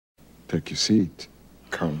Take your seat,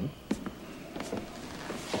 Colonel.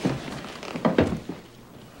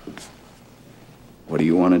 What do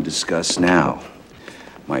you want to discuss now?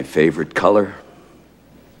 My favorite color?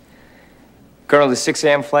 Colonel, the 6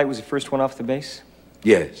 a.m. flight was the first one off the base?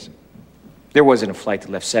 Yes. There wasn't a flight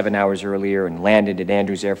that left 7 hours earlier and landed at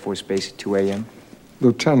Andrews Air Force Base at 2 a.m.?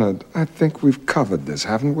 Lieutenant, I think we've covered this,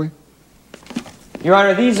 haven't we? Your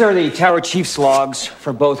Honor, these are the Tower Chief's logs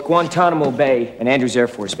for both Guantanamo Bay and Andrews Air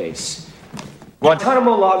Force Base.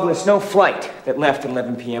 Guantanamo log lists no flight that left at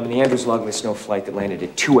 11 p.m., and the Andrews log lists no flight that landed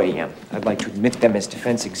at 2 a.m. I'd like to admit them as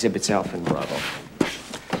defense exhibits Alpha and Bravo.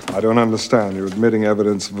 I don't understand. You're admitting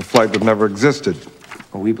evidence of a flight that never existed.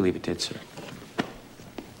 Well, we believe it did, sir.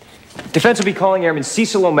 Defense will be calling Airman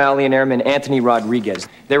Cecil O'Malley and Airman Anthony Rodriguez.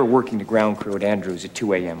 They were working the ground crew at Andrews at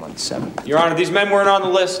 2 a.m. on the 7th. Your Honor, these men weren't on the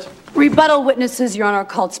list. Rebuttal witnesses, Your Honor, are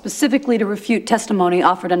called specifically to refute testimony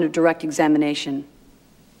offered under direct examination.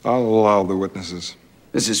 I'll allow the witnesses.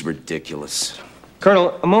 This is ridiculous.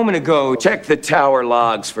 Colonel, a moment ago... Check the tower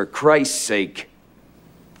logs, for Christ's sake.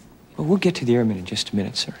 Well, we'll get to the airmen in just a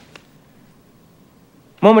minute, sir.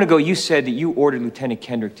 A moment ago, you said that you ordered Lieutenant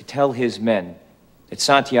Kendrick to tell his men that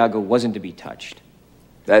Santiago wasn't to be touched.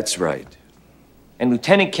 That's right. And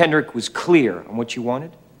Lieutenant Kendrick was clear on what you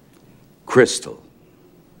wanted? Crystal.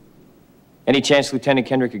 Any chance Lieutenant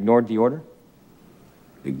Kendrick ignored the order?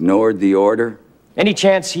 Ignored the order? Any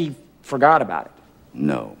chance he forgot about it?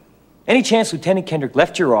 No. Any chance Lieutenant Kendrick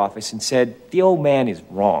left your office and said, the old man is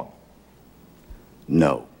wrong?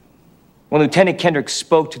 No. When Lieutenant Kendrick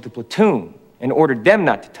spoke to the platoon and ordered them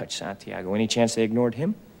not to touch Santiago, any chance they ignored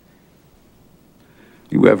him?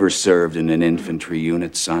 You ever served in an infantry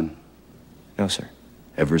unit, son? No, sir.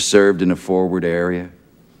 Ever served in a forward area?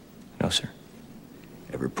 No, sir.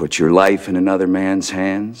 Ever put your life in another man's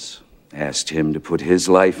hands? Asked him to put his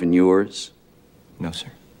life in yours? No,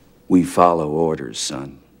 sir. We follow orders,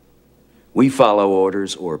 son. We follow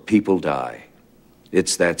orders or people die.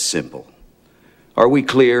 It's that simple. Are we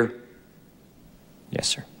clear? Yes,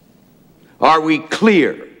 sir. Are we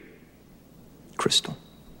clear? Crystal.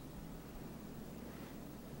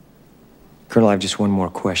 Colonel, I have just one more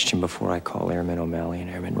question before I call Airman O'Malley and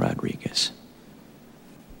Airman Rodriguez.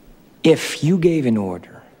 If you gave an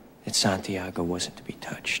order that Santiago wasn't to be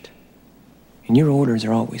touched, and your orders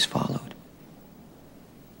are always followed,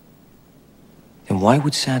 then why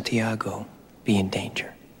would Santiago be in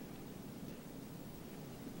danger?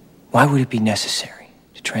 Why would it be necessary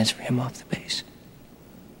to transfer him off the base?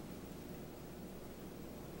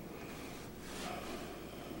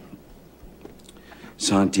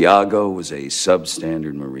 Santiago was a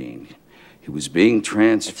substandard Marine. He was being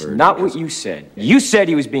transferred... That's not what you said. You said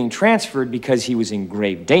he was being transferred because he was in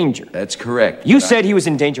grave danger. That's correct. You said he was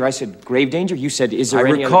in danger. I said grave danger. You said, is there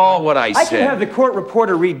any recall what I said. I can have the court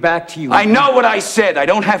reporter read back to you. I know what I said. I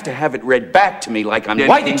don't have to have it read back to me like I'm...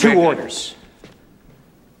 Why the two orders?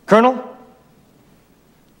 Colonel?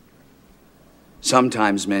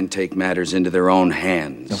 Sometimes men take matters into their own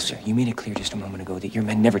hands. No, sir. You made it clear just a moment ago that your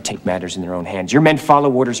men never take matters in their own hands. Your men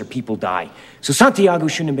follow orders or people die. So Santiago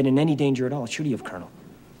shouldn't have been in any danger at all, should he have, Colonel?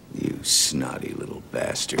 You snotty little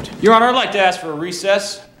bastard. Your Honor, I'd like to ask for a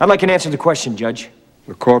recess. I'd like an answer to the question, Judge.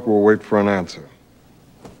 The court will wait for an answer.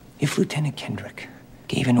 If Lieutenant Kendrick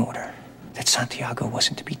gave an order that Santiago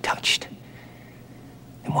wasn't to be touched,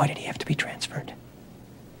 then why did he have to be transferred?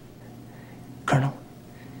 Colonel?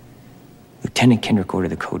 Lieutenant Kendrick ordered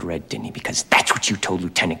the code red, didn't he? Because that's what you told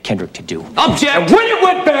Lieutenant Kendrick to do. Object! And when it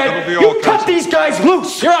went bad, you cut these guys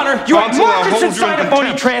loose! Your Honor! You had Marcus inside a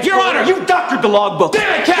phony transfer. Your Honor! You doctored the logbook.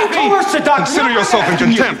 Damn it, Captain! You coerced the doctor. Consider yourself in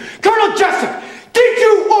contempt. Colonel Jessup, did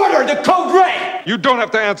you order the code red? You don't have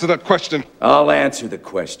to answer that question. I'll answer the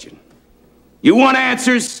question. You want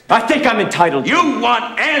answers? I think I'm entitled. You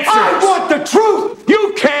want answers? I want the truth!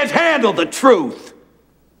 You can't handle the truth!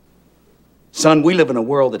 Son, we live in a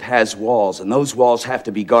world that has walls, and those walls have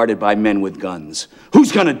to be guarded by men with guns.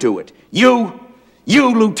 Who's gonna do it? You?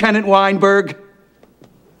 You, Lieutenant Weinberg?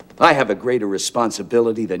 I have a greater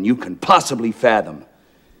responsibility than you can possibly fathom.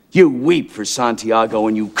 You weep for Santiago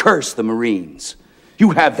and you curse the Marines.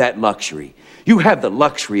 You have that luxury. You have the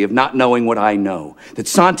luxury of not knowing what I know, that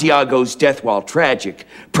Santiago's death, while tragic,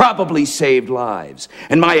 probably saved lives,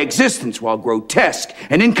 and my existence, while grotesque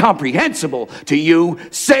and incomprehensible to you,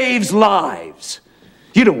 saves lives.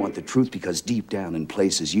 You don't want the truth because deep down in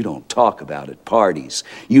places you don't talk about at parties,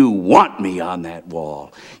 you want me on that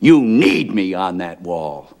wall. You need me on that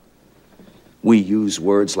wall. We use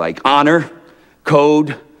words like honor,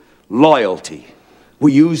 code, loyalty.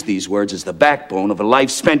 We use these words as the backbone of a life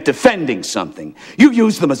spent defending something. You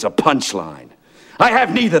use them as a punchline. I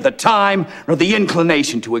have neither the time nor the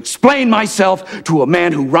inclination to explain myself to a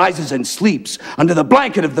man who rises and sleeps under the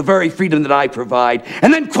blanket of the very freedom that I provide,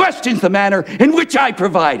 and then questions the manner in which I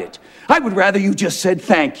provide it. I would rather you just said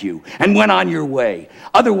thank you and went on your way.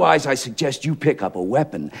 Otherwise, I suggest you pick up a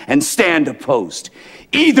weapon and stand a post.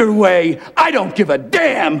 Either way, I don't give a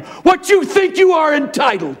damn what you think you are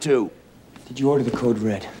entitled to. Did you order the code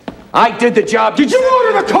red? I did the job. Did you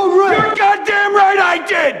order the code red? You're goddamn right I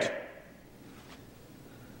did!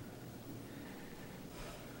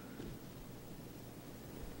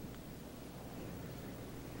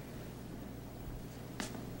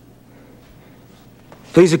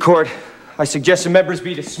 Please, the court, I suggest the members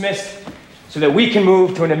be dismissed so that we can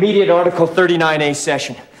move to an immediate Article 39A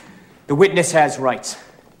session. The witness has rights.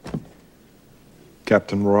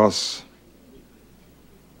 Captain Ross.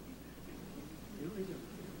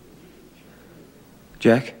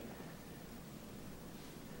 Jack?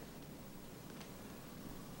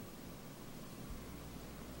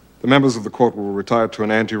 The members of the court will retire to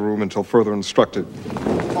an anteroom until further instructed.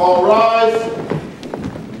 All rise.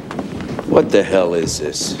 What the hell is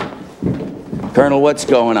this? Colonel, what's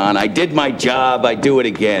going on? I did my job, I do it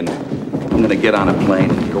again. I'm gonna get on a plane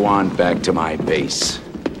and go on back to my base.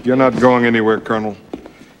 You're not going anywhere, Colonel.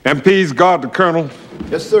 MPs, guard the Colonel.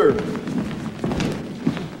 Yes, sir.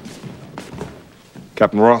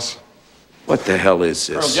 Captain Ross. What the hell is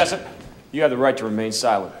Colonel this? Jessup, you have the right to remain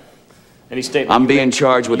silent. Any statement I'm you being make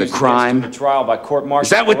charged with a used against crime. you in trial by court-martial. Is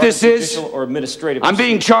that what or this is? judicial or administrative. I'm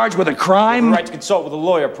being charged with a You have crime? the right to consult with a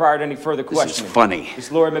lawyer prior to any further This is questioning. funny. This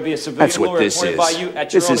lawyer may be a civilian That's what lawyer this appointed is. by you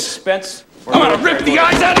at your This own is- expense. or I'm gonna military rip the lawyer.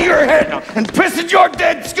 eyes out of your head and piss at your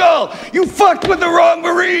dead skull! You fucked with the wrong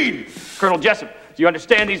Marine! Colonel Jessup, do you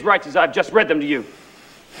understand these rights as I've just read them to you?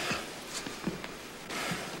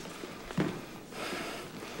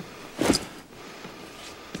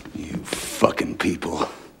 You fucking people.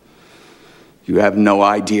 You have no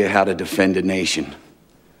idea how to defend a nation.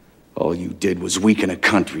 All you did was weaken a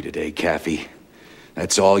country today, Caffey.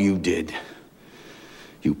 That's all you did.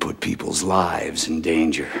 You put people's lives in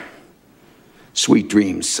danger. Sweet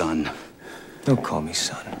dreams, son. Don't call me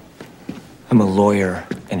son. I'm a lawyer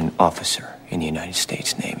and an officer in the United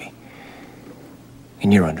States Navy.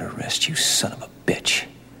 And you're under arrest, you son of a bitch.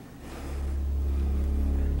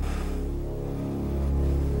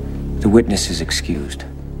 The witness is excused.